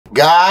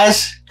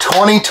Guys,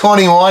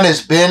 2021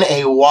 has been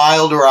a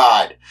wild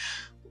ride.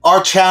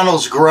 Our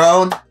channel's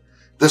grown.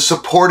 The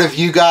support of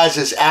you guys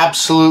is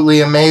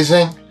absolutely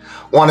amazing.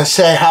 Want to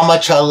say how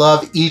much I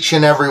love each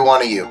and every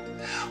one of you.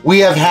 We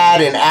have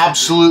had an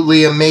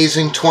absolutely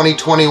amazing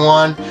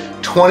 2021.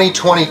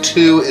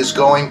 2022 is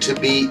going to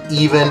be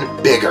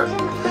even bigger.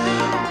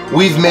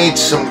 We've made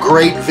some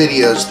great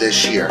videos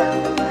this year.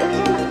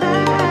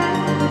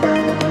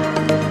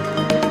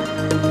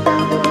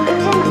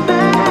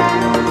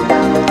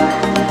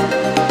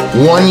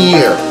 One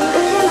year,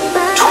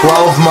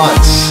 12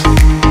 months,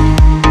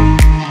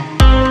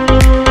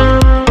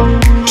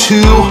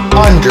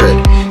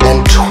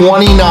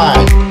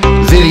 229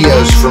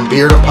 videos from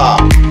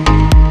BeardofPOP.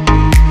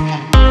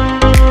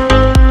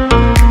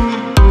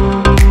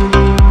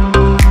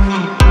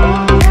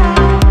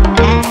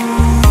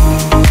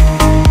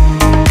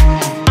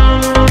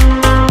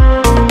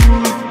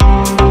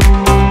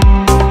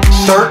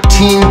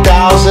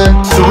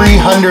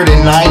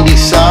 $13,390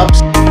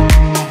 subs.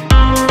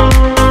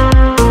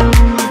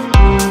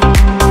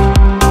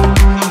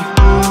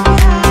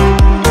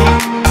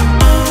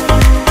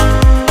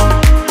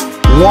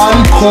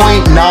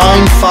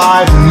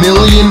 $1.95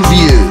 million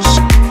views.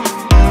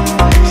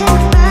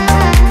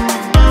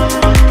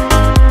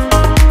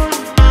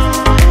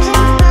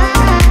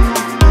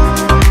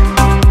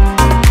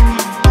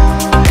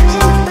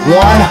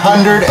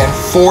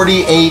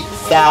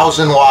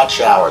 $148,000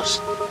 watch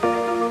hours.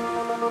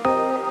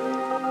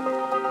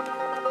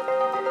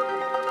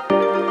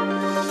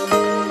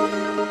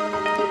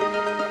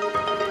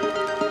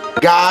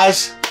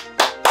 Guys,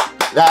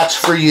 that's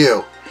for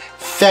you.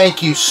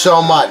 Thank you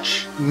so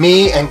much.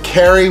 Me and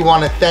Carrie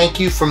want to thank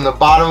you from the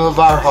bottom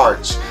of our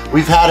hearts.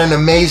 We've had an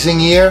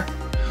amazing year.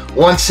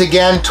 Once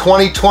again,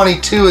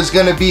 2022 is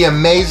going to be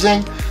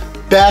amazing.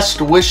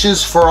 Best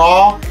wishes for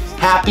all.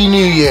 Happy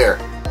New Year.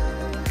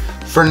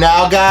 For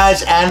now,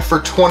 guys, and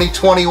for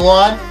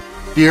 2021,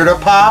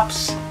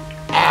 BeardofPOP's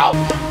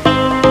out.